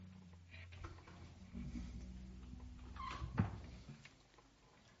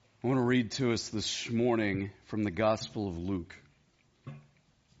I want to read to us this morning from the Gospel of Luke.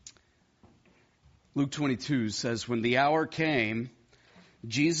 Luke 22 says, "When the hour came,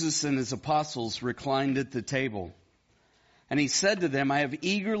 Jesus and his apostles reclined at the table. And he said to them, I have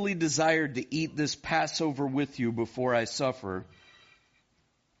eagerly desired to eat this Passover with you before I suffer.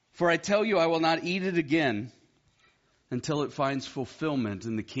 For I tell you, I will not eat it again until it finds fulfillment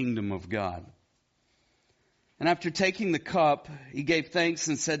in the kingdom of God." And after taking the cup, he gave thanks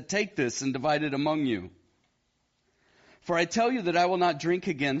and said, "Take this and divide it among you. For I tell you that I will not drink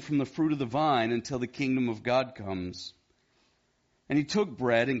again from the fruit of the vine until the kingdom of God comes." And he took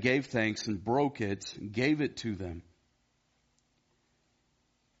bread and gave thanks and broke it and gave it to them.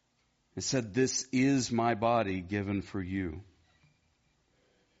 And said, "This is my body given for you.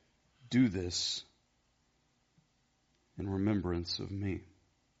 Do this in remembrance of me."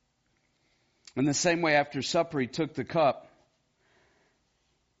 In the same way, after supper, he took the cup,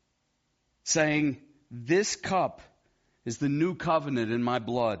 saying, "This cup is the new covenant in my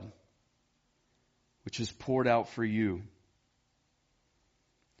blood, which is poured out for you.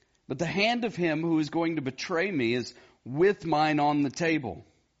 But the hand of him who is going to betray me is with mine on the table.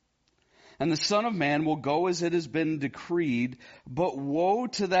 And the Son of Man will go as it has been decreed, but woe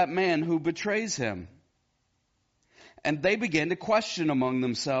to that man who betrays him." And they began to question among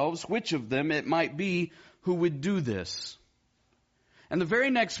themselves which of them it might be who would do this. And the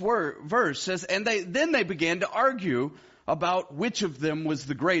very next verse says, then they began to argue about which of them was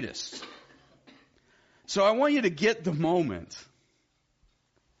the greatest. So I want you to get the moment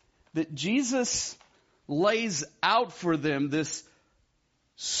that Jesus lays out for them this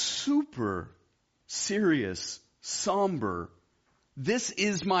super serious, somber, "This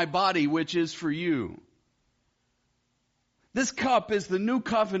is my body which is for you. This cup is the new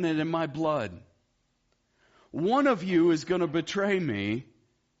covenant in my blood. One of you is going to betray me."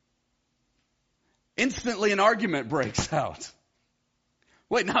 Instantly an argument breaks out.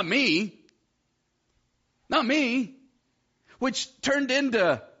 "Wait, not me. Not me." Which turned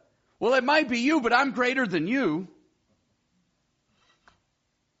into, "Well, it might be you, but I'm greater than you."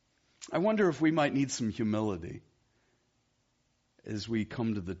 I wonder if we might need some humility as we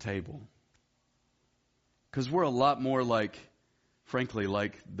come to the table. Because we're a lot more frankly,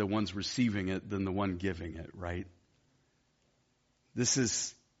 like the ones receiving it than the one giving it, right? This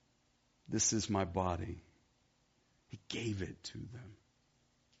is my body. He gave it to them.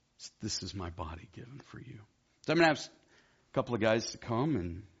 This is my body given for you. So I'm going to ask a couple of guys to come,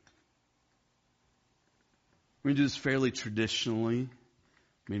 and we're going to do this fairly traditionally,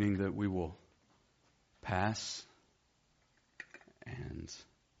 meaning that we will pass and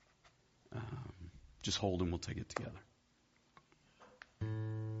just hold and we'll take it together.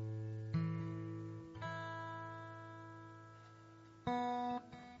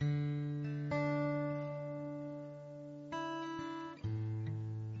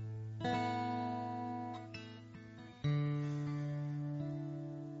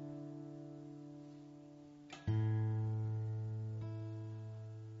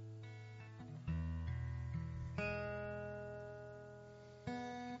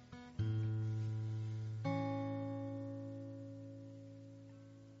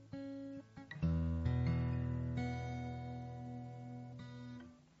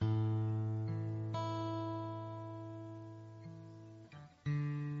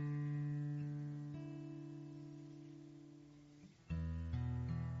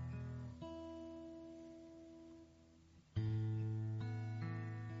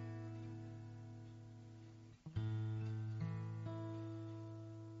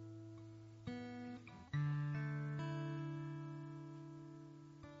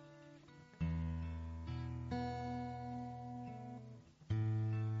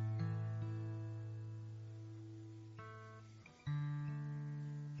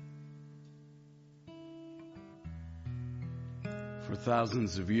 For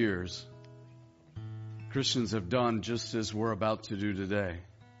thousands of years, Christians have done just as we're about to do today.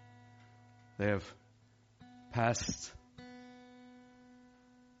 They have passed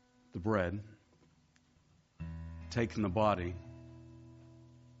the bread, taken the body,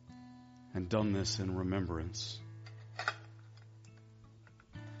 and done this in remembrance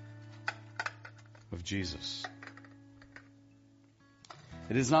of Jesus.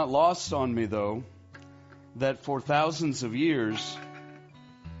 It is not lost on me, though, that for thousands of years,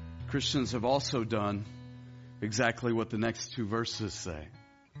 Christians have also done exactly what the next two verses say.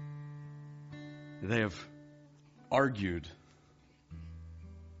 They have argued.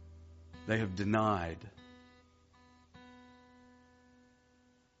 They have denied.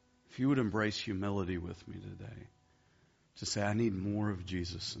 If you would embrace humility with me today, to say, I need more of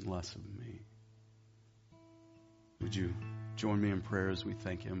Jesus and less of me. Would you join me in prayer as we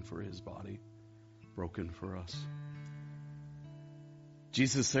thank him for his body broken for us?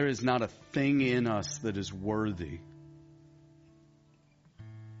 Jesus, there is not a thing in us that is worthy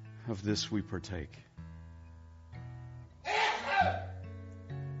of this we partake. But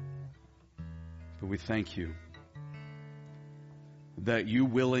we thank you that you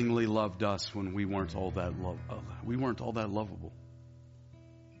willingly loved us when we weren't all that lovable.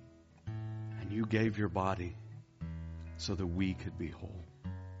 And you gave your body so that we could be whole.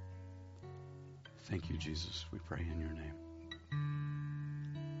 Thank you, Jesus. We pray in your name.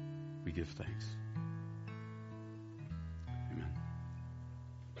 We give thanks. Amen.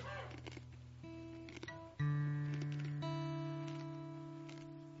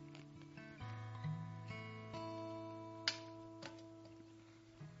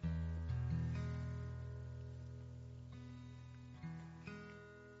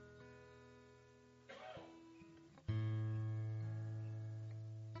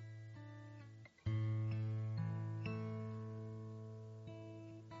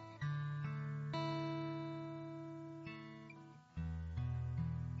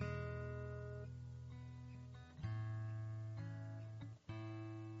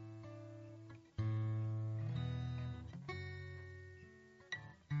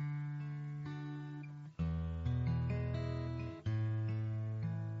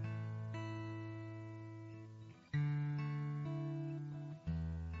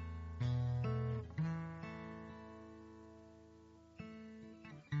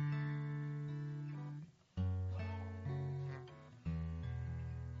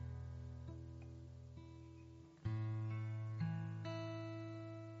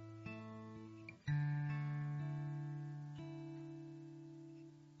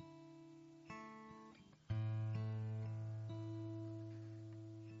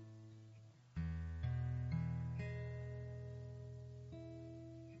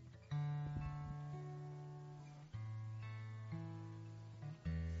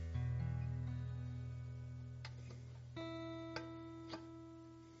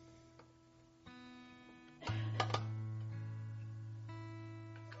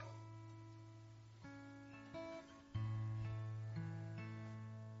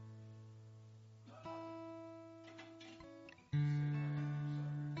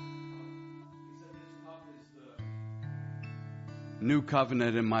 New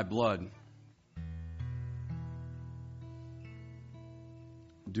covenant in my blood.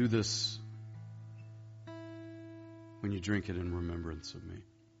 Do this when you drink it in remembrance of me.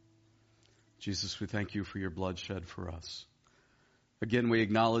 Jesus, we thank you for your blood shed for us. Again, we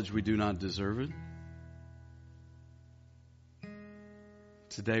acknowledge we do not deserve it.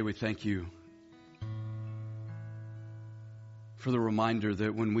 Today we thank you for the reminder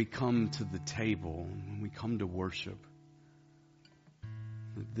that when we come to the table, when we come to worship,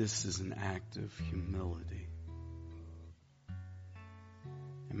 that this is an act of humility.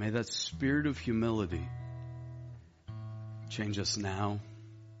 And may that spirit of humility change us now,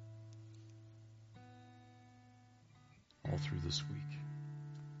 all through this week.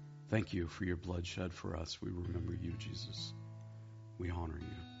 Thank you for your blood shed for us. We remember you, Jesus. We honor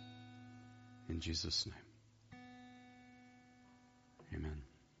you. In Jesus' name. Amen.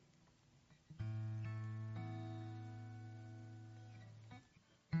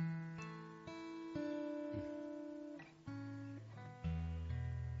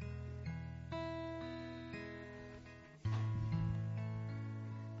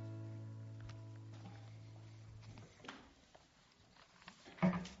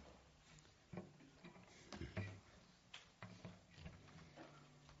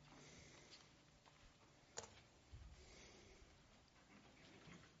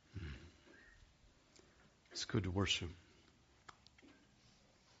 It's good to worship.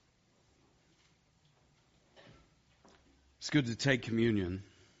 It's good to take communion.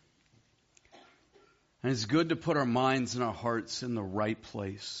 And it's good to put our minds and our hearts in the right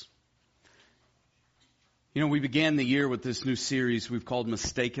place. You know, we began the year with this new series we've called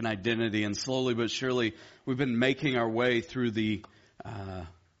Mistaken Identity, and slowly but surely we've been making our way through the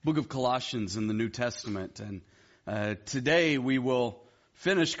book of Colossians in the New Testament. And today we will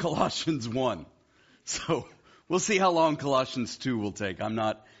finish Colossians 1. So we'll see how long Colossians 2 will take. I'm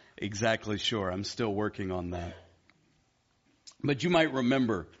not exactly sure. I'm still working on that. But you might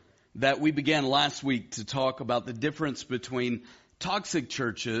remember that we began last week to talk about the difference between toxic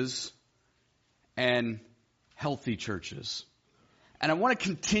churches and healthy churches. And I want to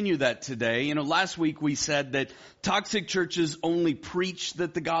continue that today. You know, last week we said that toxic churches only preach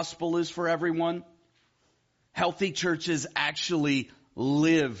that the gospel is for everyone. Healthy churches actually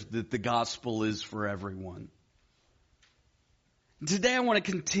live that the gospel is for everyone. Today I want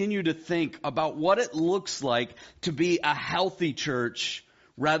to continue to think about what it looks like to be a healthy church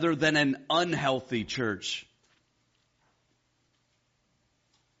rather than an unhealthy church.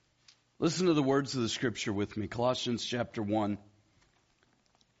 Listen to the words of the scripture with me. Colossians chapter 1,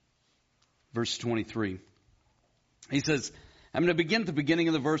 verse 23. He says, I'm going to begin at the beginning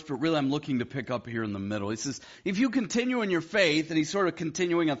of the verse, but really I'm looking to pick up here in the middle. He says, if you continue in your faith, and he's sort of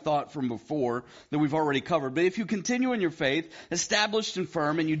continuing a thought from before that we've already covered, but if you continue in your faith, established and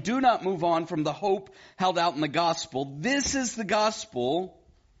firm, and you do not move on from the hope held out in the gospel, this is the gospel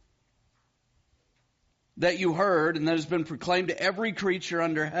that you heard and that has been proclaimed to every creature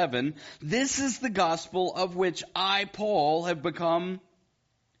under heaven. This is the gospel of which I, Paul, have become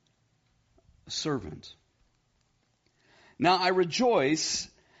a servant. Now I rejoice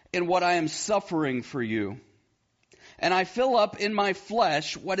in what I am suffering for you, and I fill up in my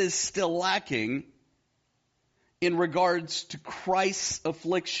flesh what is still lacking in regards to Christ's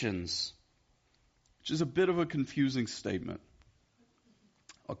afflictions, which is a bit of a confusing statement.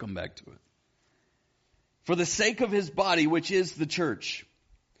 I'll come back to it. For the sake of his body, which is the church.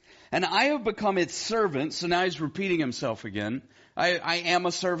 And I have become its servant. So now he's repeating himself again. I am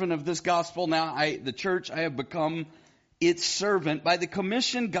a servant of this gospel. Now the church, I have become its servant by the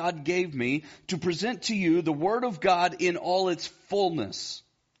commission God gave me to present to you the word of God in all its fullness.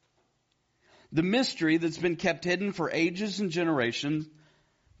 The mystery that's been kept hidden for ages and generations,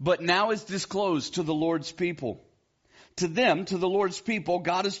 but now is disclosed to the Lord's people. To them, to the Lord's people,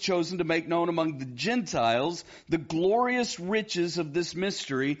 God has chosen to make known among the Gentiles the glorious riches of this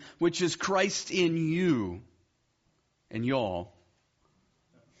mystery, which is Christ in you. And y'all.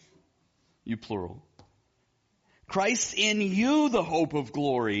 You plural. Christ in you, the hope of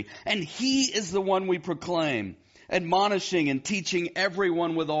glory. And he is the one we proclaim, admonishing and teaching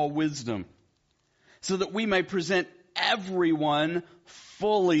everyone with all wisdom, so that we may present everyone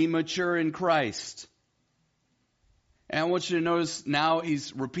fully mature in Christ. And I want you to notice now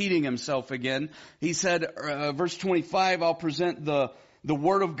he's repeating himself again. He said, verse 25, I'll present the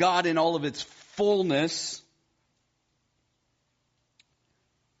word of God in all of its fullness.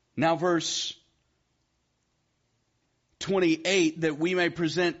 Now verse 28, that we may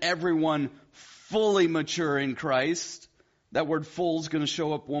present everyone fully mature in Christ. That word full is going to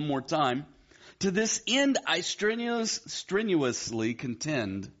show up one more time. To this end, I strenuously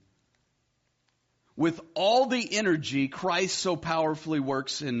contend with all the energy Christ so powerfully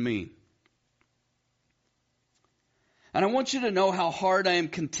works in me. And I want you to know how hard I am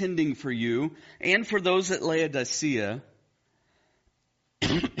contending for you and for those at Laodicea,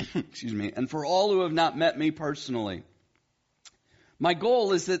 excuse me, and for all who have not met me personally. My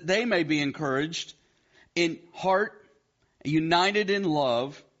goal is that they may be encouraged in heart, united in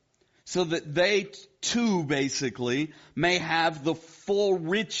love, so that they too basically may have the full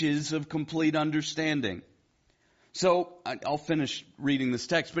riches of complete understanding. So I'll finish reading this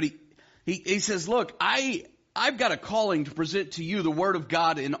text, but he says, look, I've got a calling to present to you the word of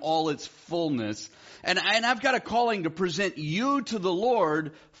God in all its fullness. And I've got a calling to present you to the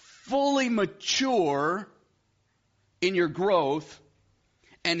Lord fully mature in your growth.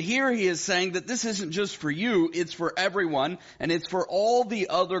 And here he is saying that this isn't just for you, it's for everyone, and it's for all the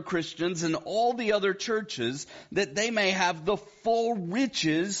other Christians and all the other churches, that they may have the full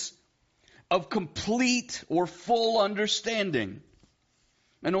riches of complete or full understanding,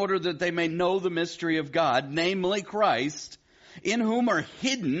 in order that they may know the mystery of God, namely Christ, in whom are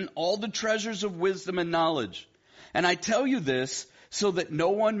hidden all the treasures of wisdom and knowledge. And I tell you this so that no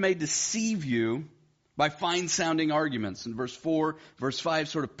one may deceive you by fine-sounding arguments. And verse 4, verse 5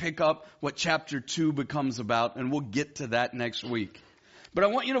 sort of pick up what chapter 2 becomes about, and we'll get to that next week. But I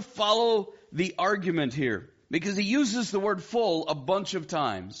want you to follow the argument here, because he uses the word full a bunch of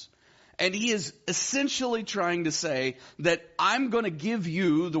times. And he is essentially trying to say that I'm going to give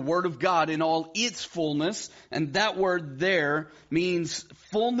you the word of God in all its fullness. And that word there means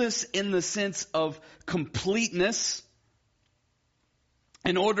fullness in the sense of completeness,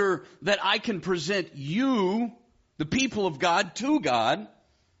 in order that I can present you, the people of God, to God,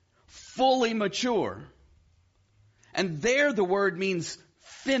 fully mature. And there the word means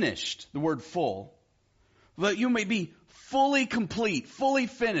finished, the word full. That you may be fully complete, fully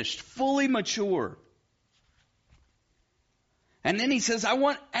finished, fully mature. And then he says, I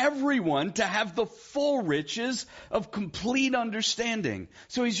want everyone to have the full riches of complete understanding.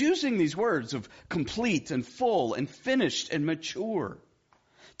 So he's using these words of complete and full and finished and mature.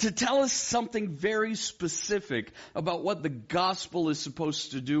 to tell us something very specific about what the gospel is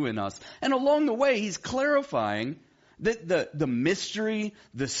supposed to do in us. And along the way, he's clarifying that the mystery,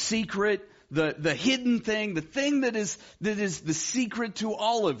 the secret, the hidden thing, the thing that is the secret to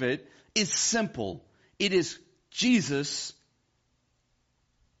all of it is simple. It is Jesus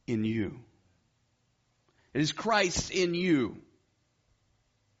in you. It is Christ in you.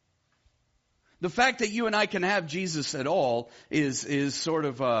 The fact that you and I can have Jesus at all is sort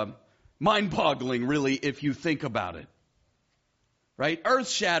of mind-boggling, really, if you think about it. Right?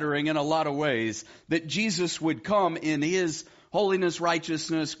 Earth-shattering in a lot of ways that Jesus would come in His holiness,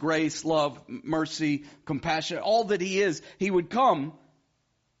 righteousness, grace, love, mercy, compassion, all that He is. He would come,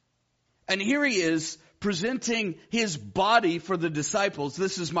 and here He is presenting His body for the disciples.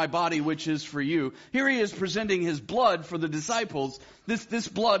 This is my body which is for you. Here He is presenting His blood for the disciples. This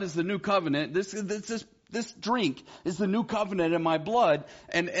blood is the new covenant. This drink is the new covenant in my blood.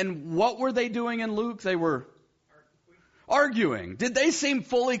 And what were they doing in Luke? They were arguing. Did they seem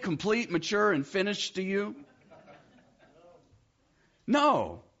fully complete, mature, and finished to you?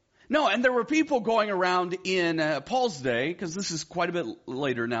 No. No, and there were people going around in Paul's day, because this is quite a bit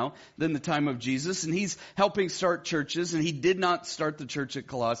later now than the time of Jesus, and he's helping start churches, and he did not start the church at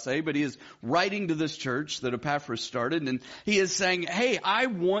Colossae, but he is writing to this church that Epaphras started, and he is saying, hey, I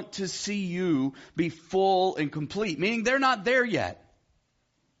want to see you be full and complete, meaning they're not there yet.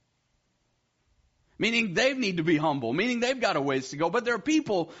 Meaning they need to be humble, meaning they've got a ways to go. But there are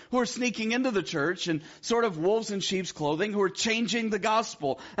people who are sneaking into the church and sort of wolves in sheep's clothing who are changing the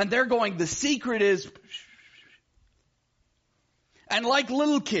gospel. And they're going, the secret is... And like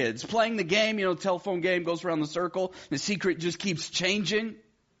little kids playing the game, telephone game goes around the circle, the secret just keeps changing.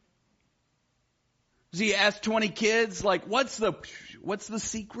 So you ask 20 kids, like, what's the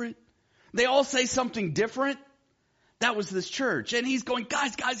secret? They all say something different. That was this church. And he's going,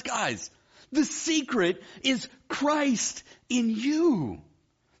 guys. The secret is Christ in you.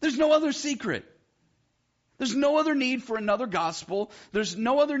 There's no other secret. There's no other need for another gospel. There's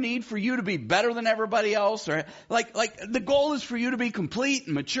no other need for you to be better than everybody else. Or like the goal is for you to be complete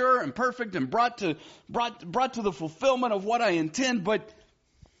and mature and perfect and brought to the fulfillment of what I intend, but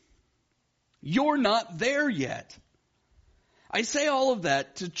you're not there yet. I say all of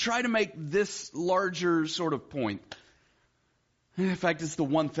that to try to make this larger sort of point. In fact, it's the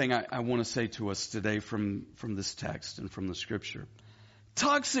one thing I want to say to us today from this text and from the scripture.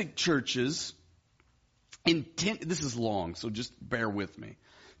 Toxic churches, this is long, so just bear with me.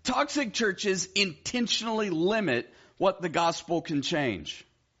 Toxic churches intentionally limit what the gospel can change.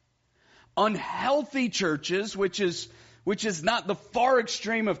 Unhealthy churches, which is not the far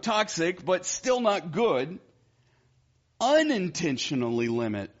extreme of toxic, but still not good, unintentionally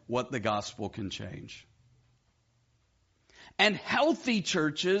limit what the gospel can change. And healthy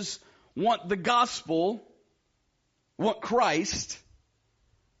churches want the gospel, want Christ,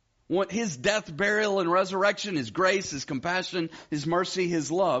 want His death, burial, and resurrection, His grace, His compassion, His mercy,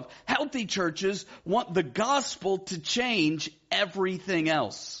 His love. Healthy churches want the gospel to change everything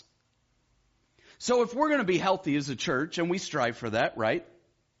else. So if we're going to be healthy as a church, and we strive for that, right?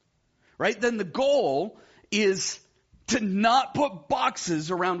 Then the goal is to not put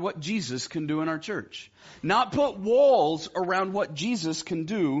boxes around what Jesus can do in our church. Not put walls around what Jesus can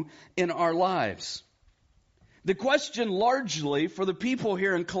do in our lives. The question largely for the people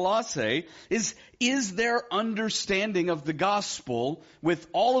here in Colossae is their understanding of the gospel with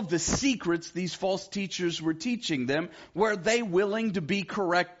all of the secrets these false teachers were teaching them, were they willing to be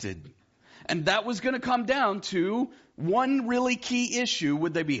corrected? And that was going to come down to one really key issue: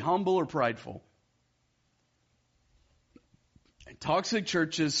 would they be humble or prideful? Toxic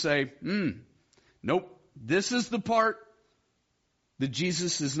churches say, nope, this is the part that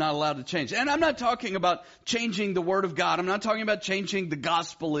Jesus is not allowed to change. And I'm not talking about changing the Word of God. I'm not talking about changing the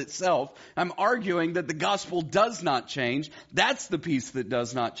gospel itself. I'm arguing that the gospel does not change. That's the piece that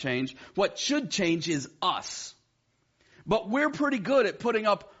does not change. What should change is us. But we're pretty good at putting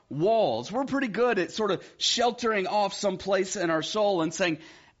up walls. We're pretty good at sort of sheltering off some place in our soul and saying,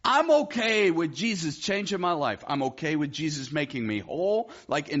 I'm okay with Jesus changing my life. I'm okay with Jesus making me whole.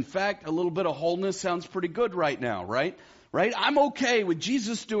 Like, in fact, a little bit of wholeness sounds pretty good right now, right? I'm okay with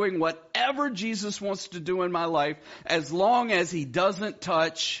Jesus doing whatever Jesus wants to do in my life as long as He doesn't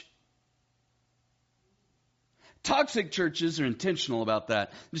touch. Toxic churches are intentional about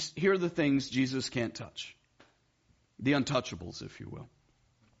that. Just here are the things Jesus can't touch. The untouchables, if you will.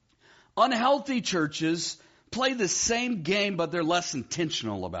 Unhealthy churches play the same game, but they're less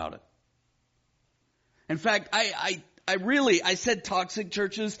intentional about it. In fact, I said toxic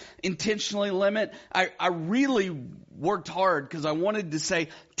churches intentionally limit. I really worked hard because I wanted to say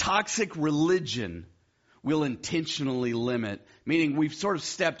toxic religion will intentionally limit, meaning we've sort of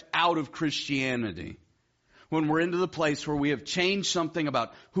stepped out of Christianity. When we're into the place where we have changed something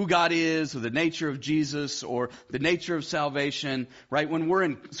about who God is or the nature of Jesus or the nature of salvation, right? When we're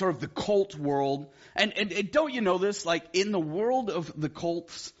in sort of the cult world, and don't you know this? Like in the world of the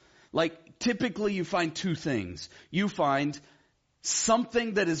cults, like typically you find two things. You find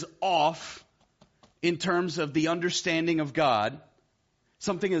something that is off in terms of the understanding of God.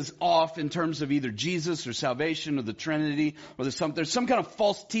 Something is off in terms of either Jesus or salvation or the Trinity, or there's some kind of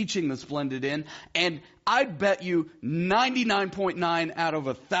false teaching that's blended in. And I bet you 99.9 out of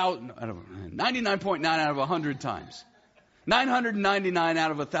 100 times, 999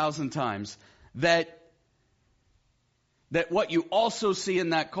 out of 1,000 times, that what you also see in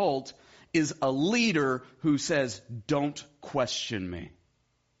that cult is a leader who says, "Don't question me.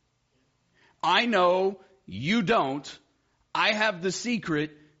 I know you don't. I have the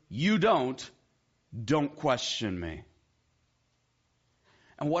secret, you don't. Don't question me."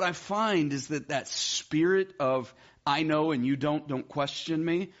 And what I find is that spirit of I know and you don't question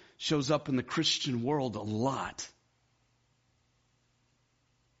me, shows up in the Christian world a lot.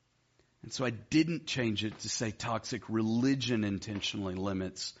 And so I didn't change it to say toxic religion intentionally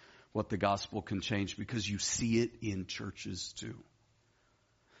limits what the gospel can change, because you see it in churches too.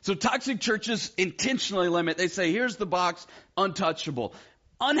 So toxic churches intentionally limit. They say, here's the box, untouchable.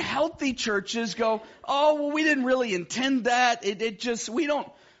 Unhealthy churches go, oh, well, we didn't really intend that. I'll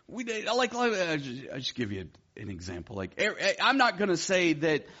just give you an example. Like, I'm not going to say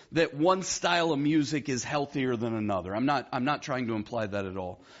that one style of music is healthier than another. I'm not trying to imply that at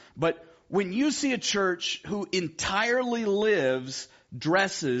all. But when you see a church who entirely lives,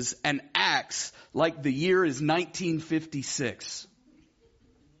 dresses, and acts like the year is 1956,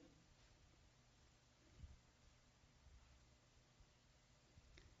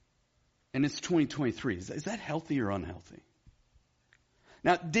 and it's 2023. Is that healthy or unhealthy?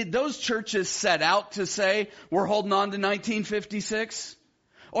 Now, did those churches set out to say, we're holding on to 1956?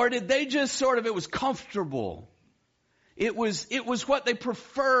 Or did they just it was comfortable? It was what they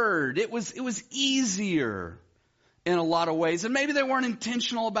preferred. It was easier in a lot of ways. And maybe they weren't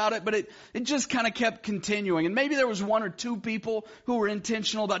intentional about it, but it just kind of kept continuing. And maybe there was one or two people who were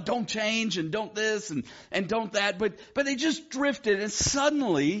intentional about don't change and don't this and don't that, but they just drifted. And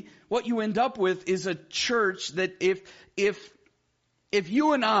suddenly what you end up with is a church that if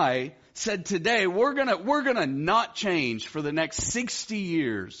you and I said today, we're gonna not change for the next 60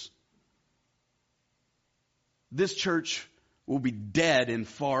 years, this church will be dead in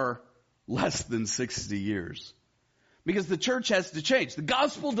far less than 60 years. Because the church has to change. The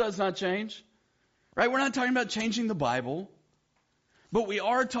gospel does not change. Right? We're not talking about changing the Bible. But we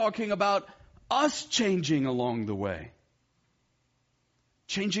are talking about us changing along the way.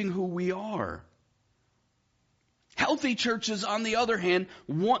 Changing who we are. Healthy churches, on the other hand,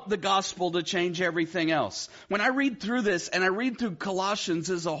 want the gospel to change everything else. When I read through this, and I read through Colossians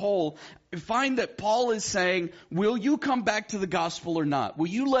as a whole, I find that Paul is saying, will you come back to the gospel or not? Will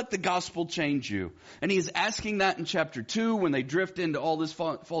you let the gospel change you? And he is asking that in chapter 2 when they drift into all this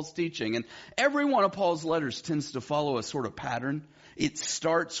false teaching. And every one of Paul's letters tends to follow a sort of pattern. It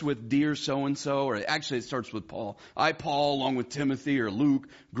starts with dear so-and-so, or actually it starts with Paul. I, Paul, along with Timothy or Luke,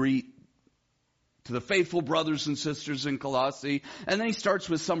 greet to the faithful brothers and sisters in Colossae. And then he starts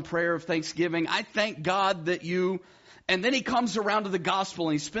with some prayer of thanksgiving. I thank God that you... And then he comes around to the gospel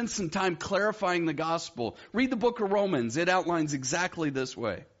and he spends some time clarifying the gospel. Read the book of Romans. It outlines exactly this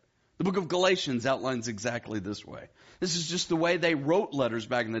way. The book of Galatians outlines exactly this way. This is just the way they wrote letters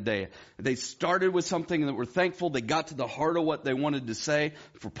back in the day. They started with something that were thankful. They got to the heart of what they wanted to say.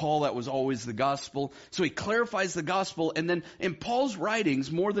 For Paul, that was always the gospel. So he clarifies the gospel. And then in Paul's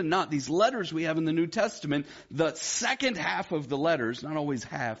writings, more than not, these letters we have in the New Testament, the second half of the letters, not always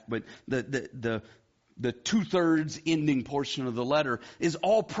half, but the 2/3 ending portion of the letter is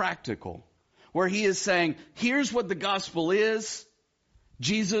all practical. Where he is saying, here's what the gospel is.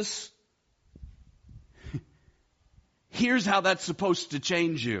 Jesus, here's how that's supposed to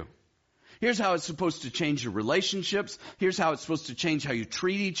change you. Here's how it's supposed to change your relationships. Here's how it's supposed to change how you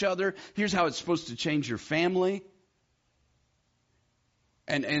treat each other. Here's how it's supposed to change your family.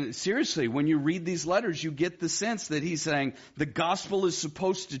 And seriously, when you read these letters, you get the sense that he's saying the gospel is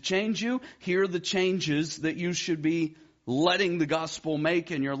supposed to change you. Here are the changes that you should be letting the gospel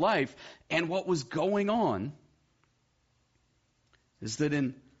make in your life. And what was going on is that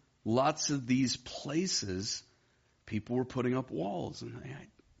in lots of these places, people were putting up walls. And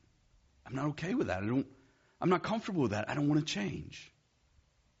I'm not okay with that. I'm not comfortable with that. I don't want to change.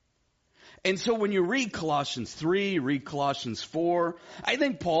 And so when you read Colossians 3, read Colossians 4, I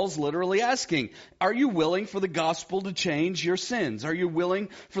think Paul's literally asking, are you willing for the gospel to change your sins? Are you willing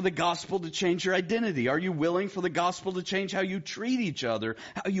for the gospel to change your identity? Are you willing for the gospel to change how you treat each other,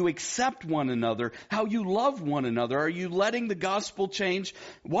 how you accept one another, how you love one another? Are you letting the gospel change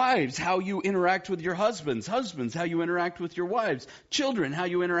wives, how you interact with your husbands, how you interact with your wives, children, how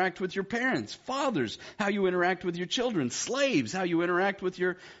you interact with your parents, fathers, how you interact with your children, slaves, how you interact with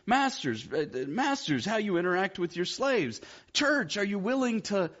your masters, how you interact with your slaves. Church, are you willing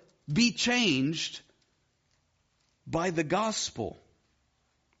to be changed by the gospel?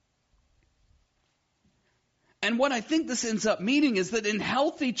 And what I think this ends up meaning is that in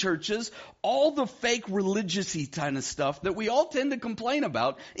healthy churches, all the fake religious-y kind of stuff that we all tend to complain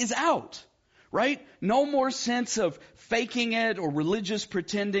about is out. Right? No more sense of faking it or religious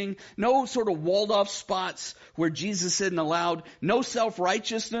pretending. No sort of walled off spots where Jesus isn't allowed. No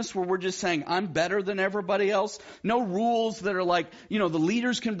self-righteousness where we're just saying, I'm better than everybody else. No rules that are like, the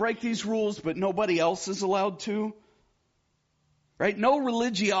leaders can break these rules, but nobody else is allowed to. Right? No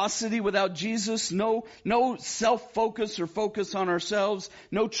religiosity without Jesus. No self-focus or focus on ourselves.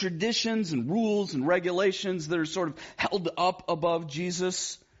 No traditions and rules and regulations that are sort of held up above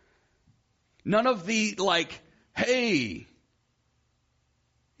Jesus. None of the hey,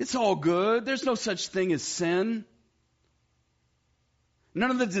 it's all good. There's no such thing as sin.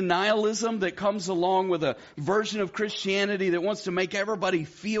 None of the denialism that comes along with a version of Christianity that wants to make everybody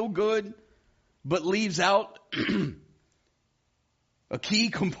feel good, but leaves out a key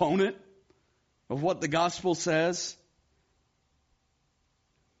component of what the gospel says.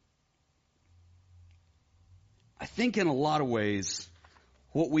 I think in a lot of ways,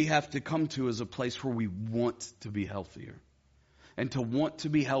 what we have to come to is a place where we want to be healthier. And to want to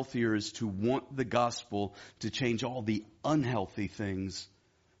be healthier is to want the gospel to change all the unhealthy things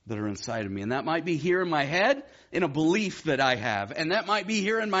that are inside of me. And that might be here in my head in a belief that I have. And that might be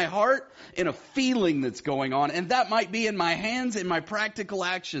here in my heart in a feeling that's going on. And that might be in my hands in my practical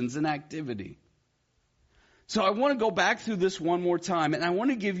actions and activity. So I want to go back through this one more time. And I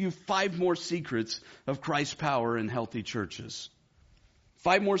want to give you 5 more secrets of Christ's power in healthy churches.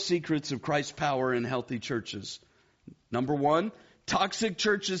 5 more secrets of Christ's power in healthy churches. Number 1, toxic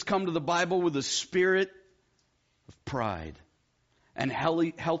churches come to the Bible with a spirit of pride. And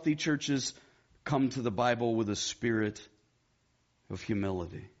healthy churches come to the Bible with a spirit of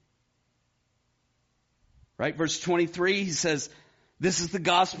humility. Right? Verse 23, he says, this is the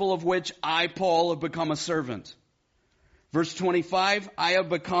gospel of which I, Paul, have become a servant. Verse 25, I have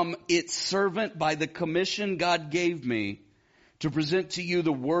become its servant by the commission God gave me to present to you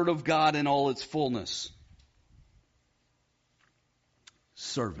the word of God in all its fullness.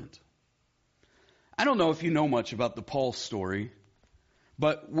 Servant. I don't know if you know much about the Paul story,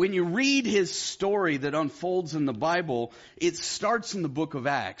 but when you read his story that unfolds in the Bible, it starts in the book of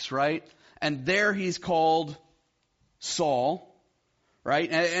Acts, right? And there he's called Saul,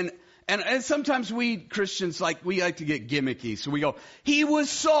 right? And sometimes we Christians, we like to get gimmicky. So we go, he was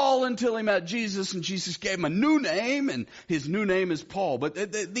Saul until he met Jesus, and Jesus gave him a new name, and his new name is Paul. But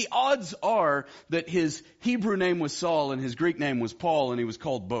the odds are that his Hebrew name was Saul and his Greek name was Paul, and he was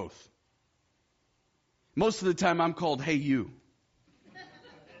called both. Most of the time I'm called, hey, you.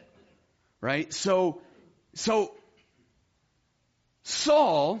 Right? So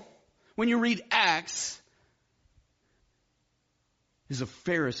Saul, when you read Acts, is a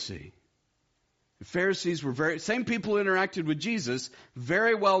Pharisee. The Pharisees were same people who interacted with Jesus,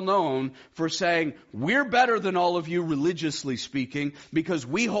 very well known for saying, we're better than all of you religiously speaking because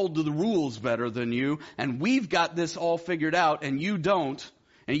we hold to the rules better than you, and we've got this all figured out and you don't.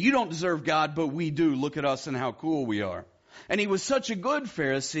 And you don't deserve God, but we do. Look at us and how cool we are. And he was such a good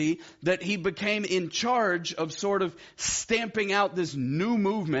Pharisee that he became in charge of sort of stamping out this new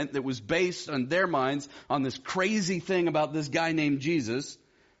movement that was based on their minds on this crazy thing about this guy named Jesus.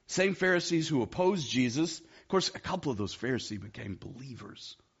 Same Pharisees who opposed Jesus. Of course, a couple of those Pharisees became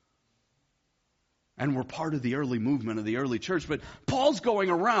believers and were part of the early movement of the early church. But Paul's going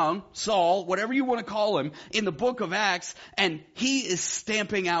around, Saul, whatever you want to call him, in the book of Acts, and he is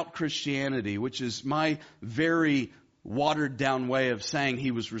stamping out Christianity, which is my very watered down way of saying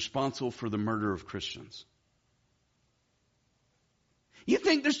he was responsible for the murder of Christians. You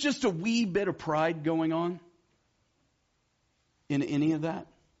think there's just a wee bit of pride going on in any of that?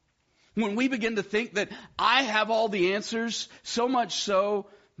 When we begin to think that I have all the answers, so much so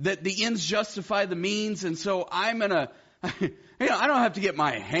that the ends justify the means, and so I'm gonna, I don't have to get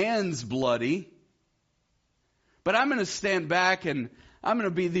my hands bloody, but I'm gonna stand back and I'm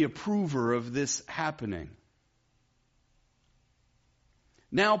gonna be the approver of this happening.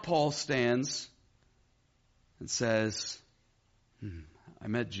 Now Paul stands and says, I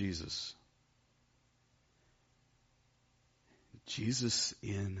met Jesus. Jesus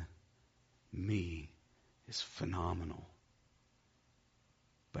in me is phenomenal.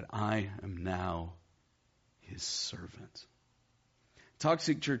 But I am now his servant.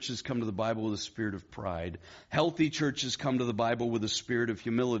 Toxic churches come to the Bible with a spirit of pride. Healthy churches come to the Bible with a spirit of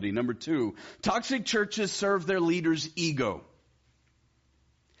humility. Number 2, toxic churches serve their leaders' ego.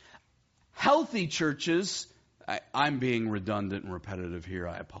 Healthy churches, I'm being redundant and repetitive here,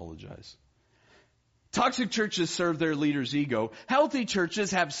 I apologize. Toxic churches serve their leaders' ego. Healthy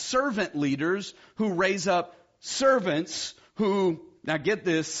churches have servant leaders who raise up servants who, now get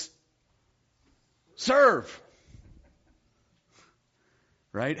this, serve.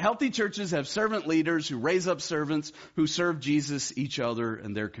 Right? Healthy churches have servant leaders who raise up servants who serve Jesus, each other,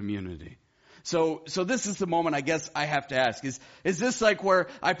 and their community. So this is the moment I guess I have to ask. Is this like where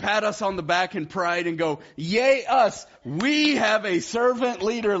I pat us on the back in pride and go, yay us, we have a servant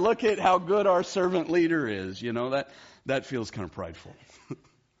leader. Look at how good our servant leader is. You know, that feels kind of prideful.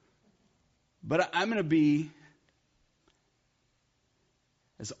 But I'm going to be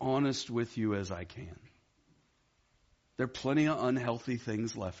as honest with you as I can. There are plenty of unhealthy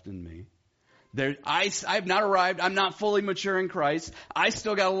things left in me. I've not arrived. I'm not fully mature in Christ. I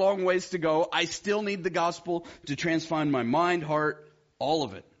still got a long ways to go. I still need the gospel to transform my mind, heart, all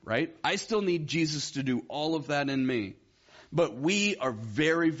of it, right? I still need Jesus to do all of that in me. But we are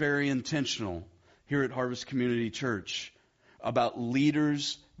very, very intentional here at Harvest Community Church about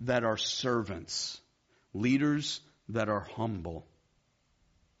leaders that are servants, leaders that are humble.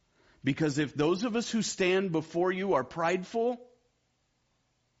 Because if those of us who stand before you are prideful,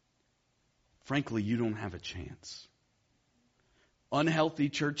 frankly, you don't have a chance. Unhealthy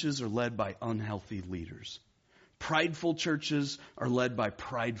churches are led by unhealthy leaders. Prideful churches are led by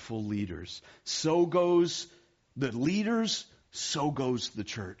prideful leaders. So goes the leaders, so goes the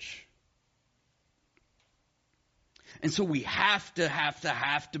church. And so we have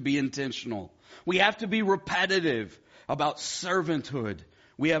to be intentional. We have to be repetitive about servanthood.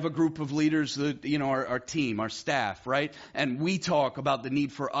 We have a group of leaders that, our team, our staff, right? And we talk about the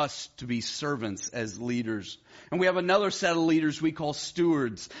need for us to be servants as leaders. And we have another set of leaders we call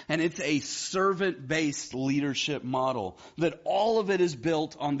stewards. And it's a servant-based leadership model. That all of it is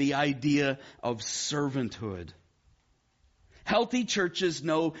built on the idea of servanthood. Healthy churches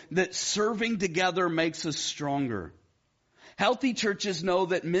know that serving together makes us stronger. Healthy churches know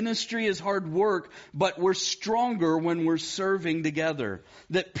that ministry is hard work, but we're stronger when we're serving together.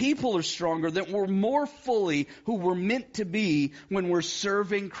 That people are stronger, that we're more fully who we're meant to be when we're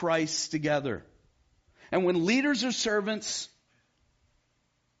serving Christ together. And when leaders are servants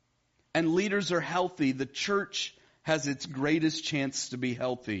and leaders are healthy, the church has its greatest chance to be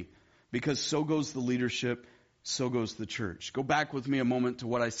healthy, because so goes the leadership, so goes the church. Go back with me a moment to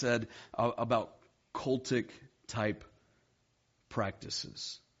what I said about cultic type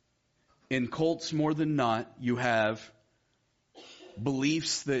practices. In cults, more than not, you have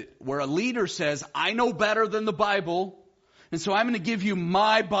beliefs that where a leader says, I know better than the Bible, and so I'm going to give you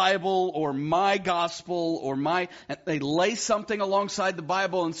my Bible or my gospel or and they lay something alongside the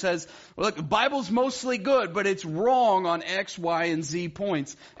Bible and says, well, look, the Bible's mostly good, but it's wrong on X, Y, and Z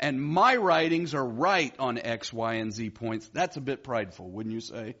points, and my writings are right on X, Y, and Z points. That's a bit prideful, wouldn't you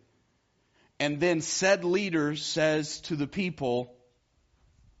say? And then said leader says to the people,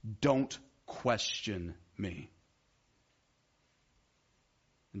 don't question me.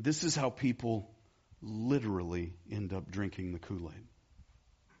 And this is how people literally end up drinking the Kool-Aid.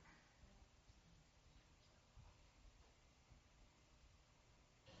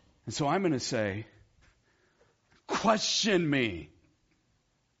 And so I'm going to say, question me,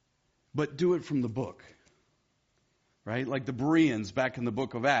 but do it from the book. Right? Like the Bereans back in the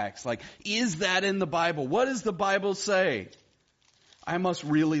book of Acts. Like, is that in the Bible? What does the Bible say? I must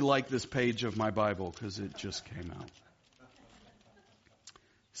really like this page of my Bible because it just came out.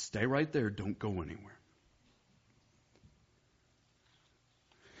 Stay right there. Don't go anywhere.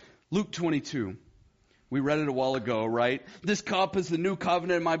 Luke 22. We read it a while ago, right? This cup is the new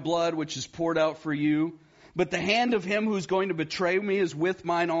covenant in my blood, which is poured out for you. But the hand of him who's going to betray me is with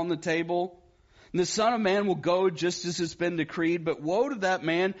mine on the table. And the Son of Man will go just as it's been decreed, but woe to that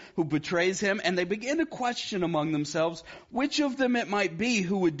man who betrays him. And they begin to question among themselves which of them it might be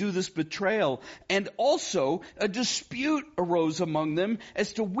who would do this betrayal. And also a dispute arose among them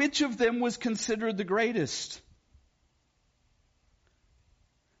as to which of them was considered the greatest.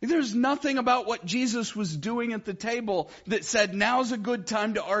 There's nothing about what Jesus was doing at the table that said now's a good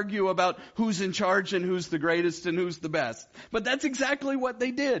time to argue about who's in charge and who's the greatest and who's the best. But that's exactly what they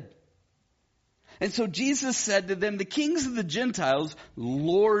did. And so Jesus said to them, the kings of the Gentiles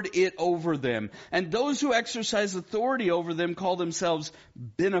lord it over them, and those who exercise authority over them call themselves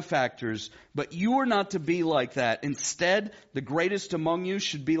benefactors. But you are not to be like that. Instead, the greatest among you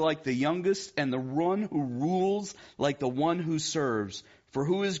should be like the youngest, and the one who rules like the one who serves. For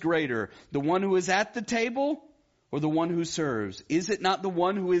who is greater, the one who is at the table or the one who serves? Is it not the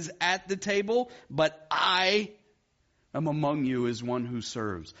one who is at the table? But I am among you as one who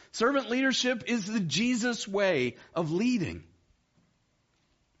serves. Servant leadership is the Jesus way of leading.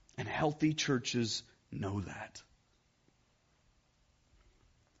 And healthy churches know that.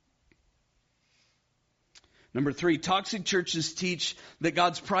 Number 3, toxic churches teach that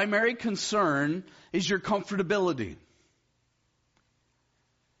God's primary concern is your comfortability.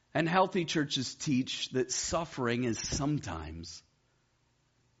 And healthy churches teach that suffering is sometimes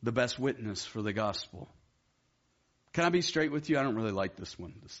the best witness for the gospel. Can I be straight with you? I don't really like this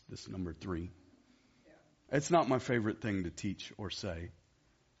one, this number 3. Yeah. It's not my favorite thing to teach or say,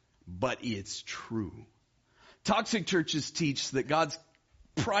 but it's true. Toxic churches teach that God's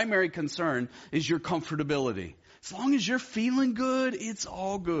primary concern is your comfortability. As long as you're feeling good, it's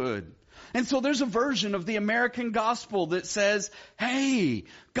all good. And so there's a version of the American gospel that says, hey,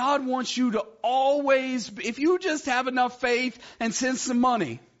 God wants you to always, if you just have enough faith and send some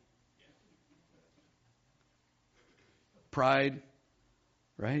money. Pride,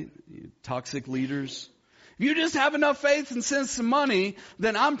 right? Toxic leaders. If you just have enough faith and send some money,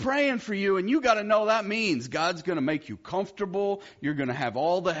 then I'm praying for you, and you got to know that means God's going to make you comfortable. You're going to have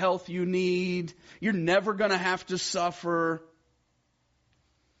all the health you need. You're never going to have to suffer.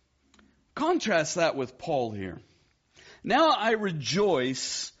 Contrast that with Paul here. Now I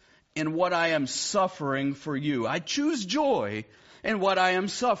rejoice in what I am suffering for you. I choose joy in what I am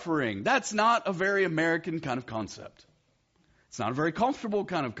suffering. That's not a very American kind of concept. It's not a very comfortable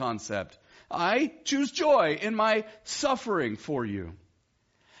kind of concept. I choose joy in my suffering for you.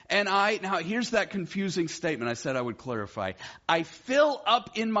 And now here's that confusing statement I said I would clarify. I fill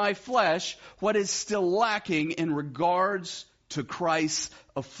up in my flesh what is still lacking in regards to Christ's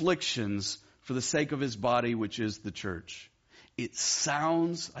afflictions for the sake of his body, which is the church. It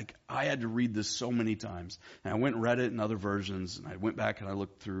sounds like I had to read this so many times. And I went and read it in other versions, and I went back and I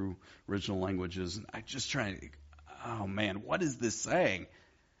looked through original languages, and I just trying to, oh man, what is this saying?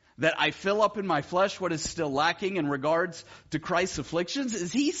 That I fill up in my flesh what is still lacking in regards to Christ's afflictions?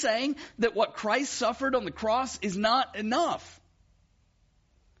 Is he saying that what Christ suffered on the cross is not enough?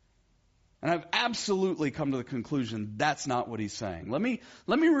 And I've absolutely come to the conclusion that's not what he's saying. Let me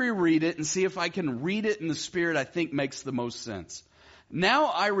reread it and see if I can read it in the spirit I think makes the most sense. Now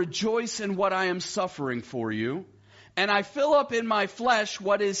I rejoice in what I am suffering for you, and I fill up in my flesh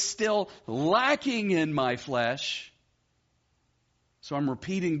what is still lacking in my flesh. So I'm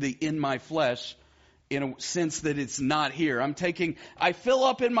repeating the in my flesh in a sense that it's not here. I fill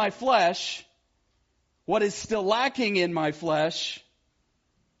up in my flesh what is still lacking in my flesh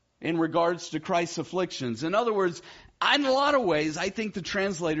in regards to Christ's afflictions. In other words, in a lot of ways, I think the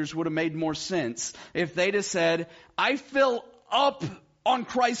translators would have made more sense if they'd have said, I fill up on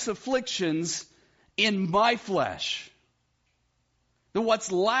Christ's afflictions in my flesh. That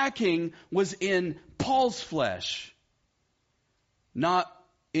what's lacking was in Paul's flesh, not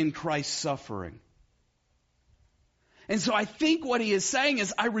in Christ's suffering. And so I think what he is saying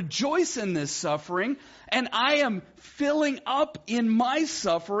is, I rejoice in this suffering, and I am filling up in my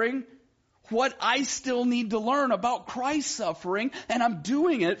suffering what I still need to learn about Christ's suffering, and I'm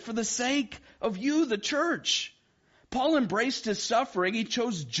doing it for the sake of you, the church. Paul embraced his suffering. He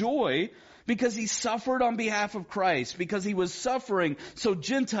chose joy because he suffered on behalf of Christ, because he was suffering so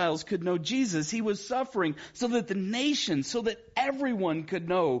Gentiles could know Jesus. He was suffering so that the nations, so that everyone could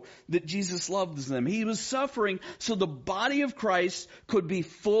know that Jesus loves them. He was suffering so the body of Christ could be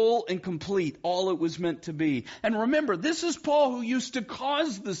full and complete, all it was meant to be. And remember, this is Paul who used to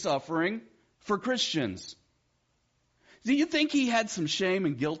cause the suffering for Christians. Do you think he had some shame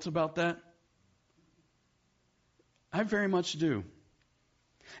and guilt about that? I very much do.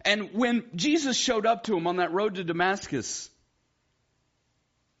 And when Jesus showed up to him on that road to Damascus,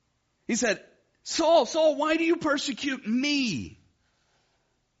 he said, Saul, Saul, why do you persecute me?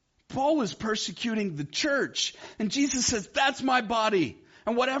 Paul was persecuting the church. And Jesus says, that's my body.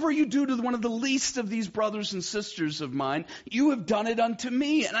 And whatever you do to one of the least of these brothers and sisters of mine, you have done it unto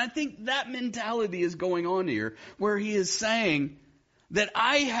me. And I think that mentality is going on here, where he is saying that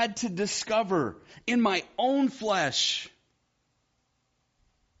I had to discover in my own flesh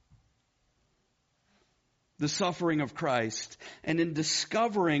the suffering of Christ. And in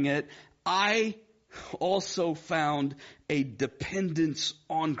discovering it, I also found a dependence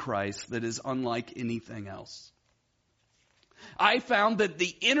on Christ that is unlike anything else. I found that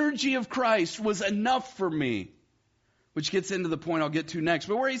the energy of Christ was enough for me, which gets into the point I'll get to next.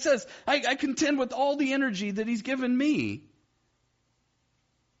 But where he says, I contend with all the energy that he's given me.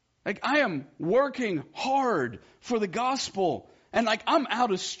 Like, I am working hard for the gospel, and like, I'm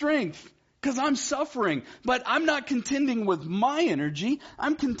out of strength because I'm suffering. But I'm not contending with my energy.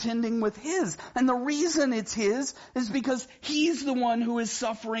 I'm contending with his. And the reason it's his is because he's the one who is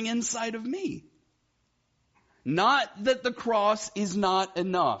suffering inside of me. Not that the cross is not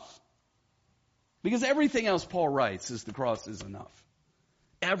enough. Because everything else Paul writes is the cross is enough.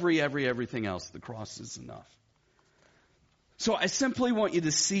 Everything else, the cross is enough. So I simply want you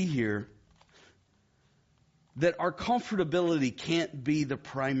to see here that our comfortability can't be the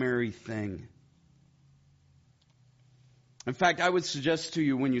primary thing. In fact, I would suggest to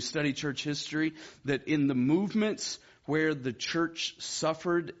you when you study church history that in the movements where the church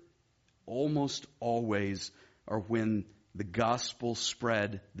suffered, almost always are when the gospel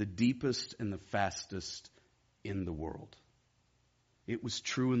spread the deepest and the fastest in the world. It was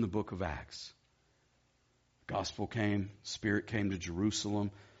true in the book of Acts. Gospel came, Spirit came to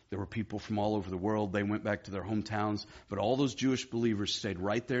Jerusalem. There were people from all over the world. They went back to their hometowns. But all those Jewish believers stayed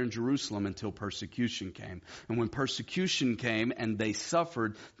right there in Jerusalem until persecution came. And when persecution came and they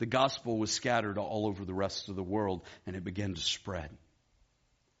suffered, the gospel was scattered all over the rest of the world and it began to spread.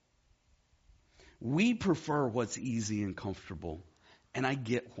 We prefer what's easy and comfortable. And I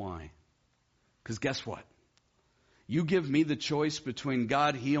get why. Because guess what? You give me the choice between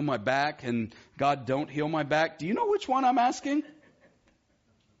God heal my back and God don't heal my back. Do you know which one I'm asking?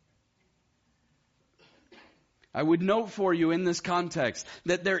 I would note for you in this context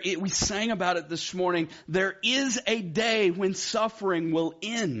that we sang about it this morning. There is a day when suffering will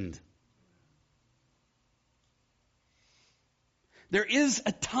end. There is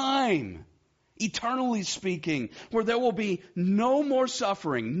a time, eternally speaking, where there will be no more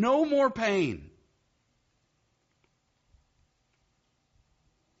suffering, no more pain.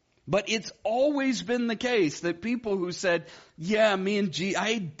 But it's always been the case that people who said, yeah, I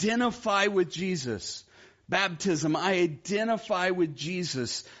identify with Jesus. Baptism, I identify with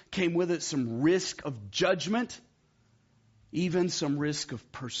Jesus, came with it some risk of judgment, even some risk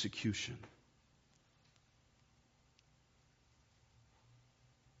of persecution.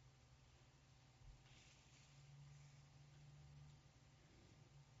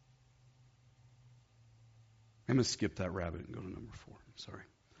 I'm going to skip that rabbit and go to number 4. I'm sorry.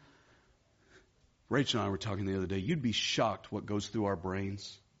 Rachel and I were talking the other day. You'd be shocked what goes through our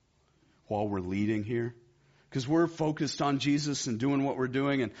brains while we're leading here. Because we're focused on Jesus and doing what we're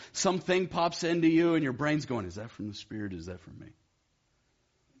doing, and something pops into you and your brain's going, is that from the Spirit? Is that from me?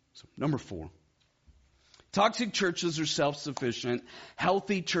 So, number 4. Toxic churches are self-sufficient.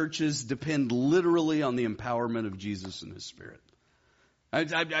 Healthy churches depend literally on the empowerment of Jesus and His Spirit.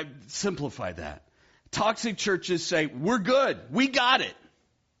 I simplify that. Toxic churches say, we're good. We got it.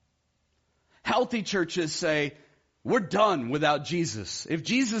 Healthy churches say, we're done without Jesus. If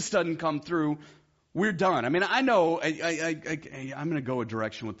Jesus doesn't come through, we're done. I mean, I know I'm going to go a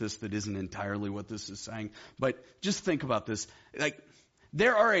direction with this that isn't entirely what this is saying, but just think about this. Like,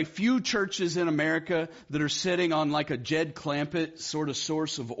 there are a few churches in America that are sitting on like a Jed Clampett sort of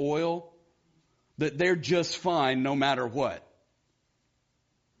source of oil, that they're just fine no matter what.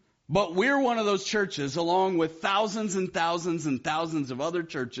 But we're one of those churches, along with thousands and thousands and thousands of other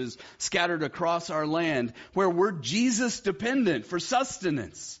churches scattered across our land, where we're Jesus dependent for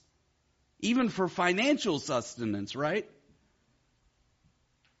sustenance. Even for financial sustenance, right?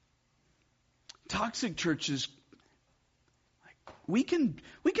 Toxic churches, we can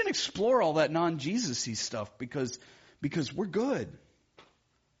explore all that non-Jesus-y stuff because we're good.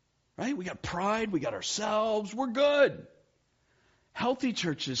 Right? We got pride, we got ourselves, we're good. Healthy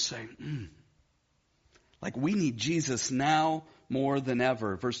churches say, like we need Jesus now more than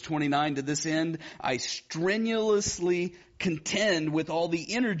ever. Verse 29, to this end, I strenuously contend with all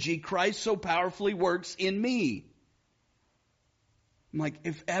the energy Christ so powerfully works in me. I'm like,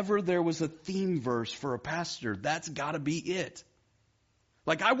 if ever there was a theme verse for a pastor, that's got to be it.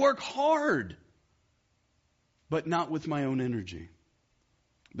 Like, I work hard, but not with my own energy,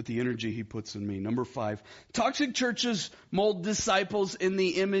 but the energy He puts in me. Number 5, toxic churches mold disciples in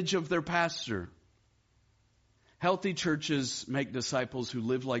the image of their pastor. Healthy churches make disciples who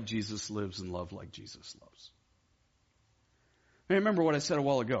live like Jesus lives and love like Jesus loves. I remember what I said a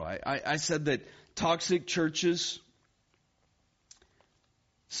while ago. I said that toxic churches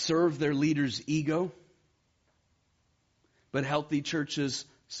serve their leader's ego But healthy churches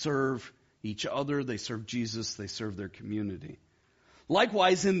serve each other, they serve Jesus, they serve their community.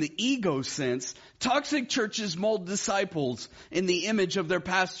 Likewise, in the ego sense, toxic churches mold disciples in the image of their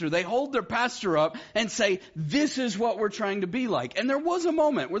pastor. They hold their pastor up and say, this is what we're trying to be like. And there was a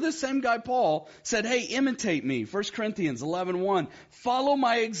moment where this same guy, Paul, said, hey, imitate me. 1 Corinthians 11:1. Follow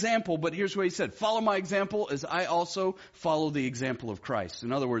my example. But here's what he said. Follow my example as I also follow the example of Christ.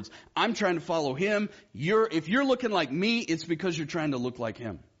 In other words, I'm trying to follow him. If you're looking like me, it's because you're trying to look like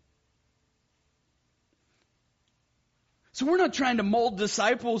him. So we're not trying to mold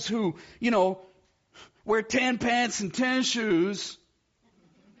disciples who, wear tan pants and tennis shoes.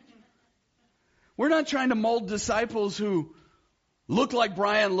 We're not trying to mold disciples who look like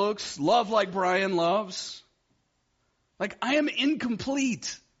Brian looks, love like Brian loves. Like, I am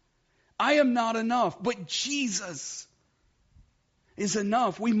incomplete. I am not enough, but Jesus is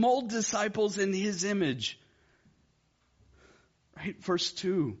enough. We mold disciples in his image. Right? Verse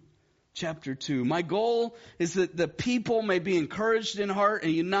 2. Chapter 2. My goal is that the people may be encouraged in heart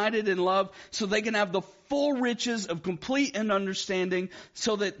and united in love so they can have the full riches of complete and understanding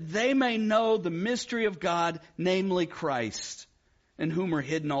so that they may know the mystery of God, namely Christ, in whom are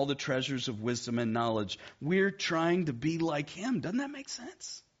hidden all the treasures of wisdom and knowledge. We're trying to be like him. Doesn't that make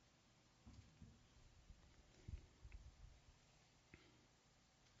sense?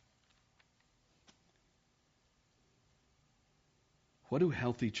 What do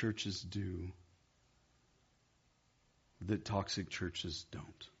healthy churches do that toxic churches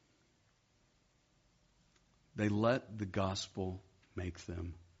don't? They let the gospel make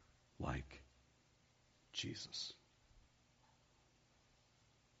them like Jesus.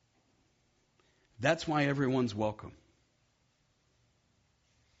 That's why everyone's welcome.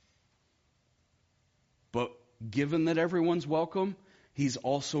 But given that everyone's welcome, he's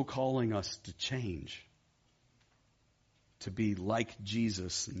also calling us to change. To be like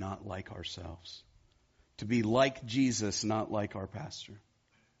Jesus, not like ourselves. To be like Jesus, not like our pastor.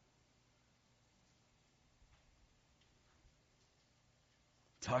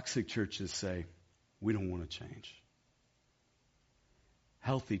 Toxic churches say, we don't want to change.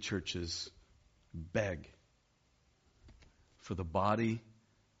 Healthy churches beg for the body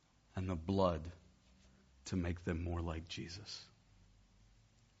and the blood to make them more like Jesus.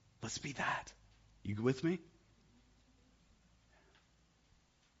 Let's be that. You with me?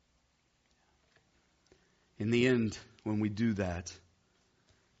 In the end, when we do that,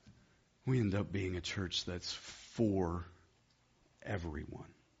 we end up being a church that's for everyone.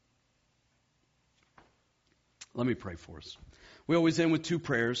 Let me pray for us. We always end with 2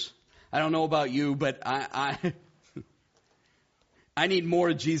 prayers. I don't know about you, but I need more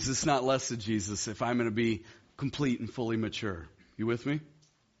of Jesus, not less of Jesus, if I'm going to be complete and fully mature. You with me?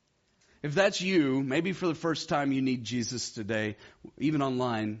 If that's you, maybe for the first time you need Jesus today, even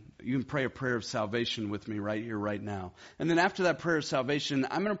online, you can pray a prayer of salvation with me right here, right now. And then after that prayer of salvation,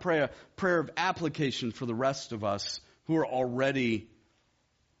 I'm going to pray a prayer of application for the rest of us who are already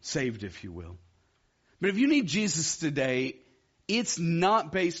saved, if you will. But if you need Jesus today, it's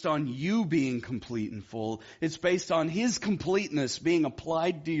not based on you being complete and full. It's based on his completeness being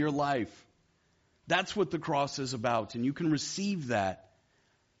applied to your life. That's what the cross is about, and you can receive that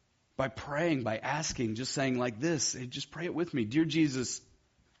by praying, by asking, just saying like this. Hey, just pray it with me. Dear Jesus,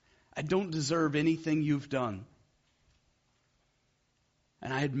 I don't deserve anything you've done.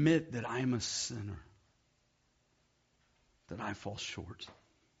 And I admit that I am a sinner, that I fall short.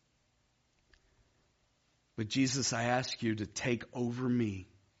 But Jesus, I ask you to take over me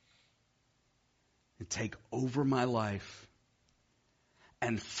and take over my life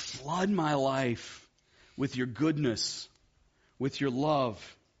and flood my life with your goodness, with your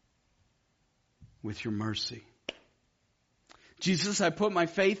love, with your mercy. Jesus, I put my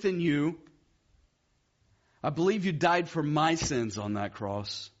faith in you. I believe you died for my sins on that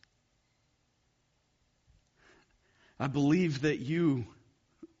cross. I believe that you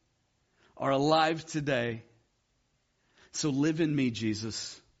are alive today. So live in me,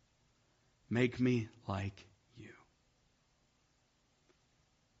 Jesus. Make me like you.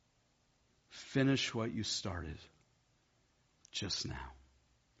 Finish what you started just now.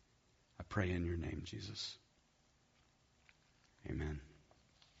 I pray in your name, Jesus. Amen.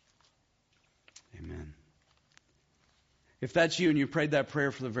 Amen. If that's you and you prayed that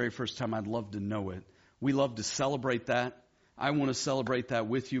prayer for the very first time, I'd love to know it. We love to celebrate that. I want to celebrate that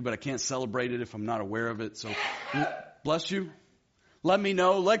with you, but I can't celebrate it if I'm not aware of it. So bless you. Let me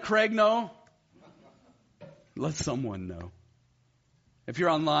know. Let Craig know. Let someone know. If you're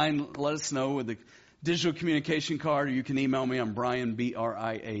online, let us know with the digital communication card, or you can email me. I'm Brian,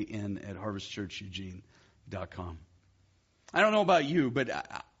 BRIAN, at harvestchurcheugene.com. I don't know about you, but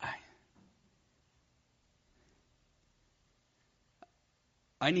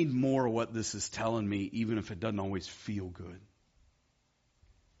I need more of what this is telling me, even if it doesn't always feel good.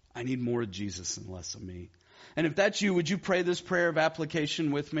 I need more of Jesus and less of me. And if that's you, would you pray this prayer of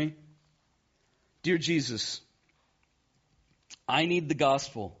application with me? Dear Jesus, I need the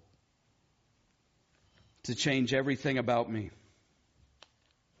gospel to change everything about me.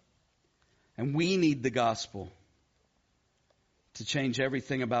 And we need the gospel to change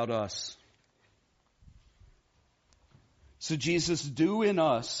everything about us. So Jesus, do in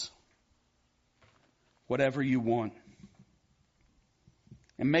us whatever you want.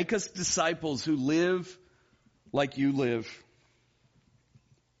 And make us disciples who live like you live,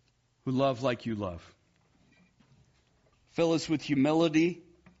 who love like you love. Fill us with humility,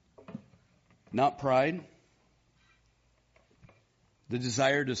 not pride, the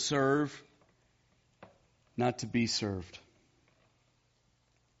desire to serve, not to be served.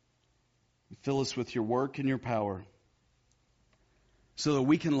 Fill us with your work and your power so that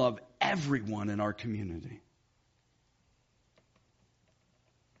we can love everyone in our community.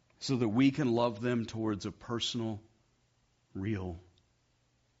 So that we can love them towards a personal, real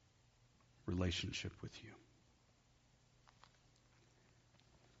relationship with you.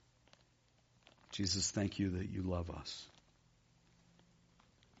 Jesus, thank you that you love us.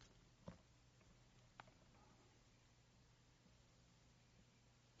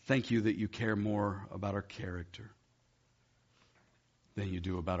 Thank you that you care more about our character than you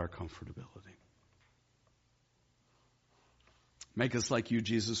do about our comfortability. Make us like you,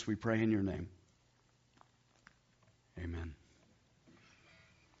 Jesus, we pray in your name. Amen.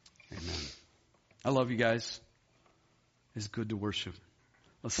 Amen. I love you guys. It's good to worship.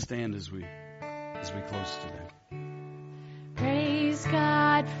 Let's stand as we close today. Praise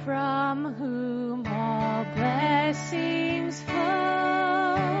God from whom all blessings flow.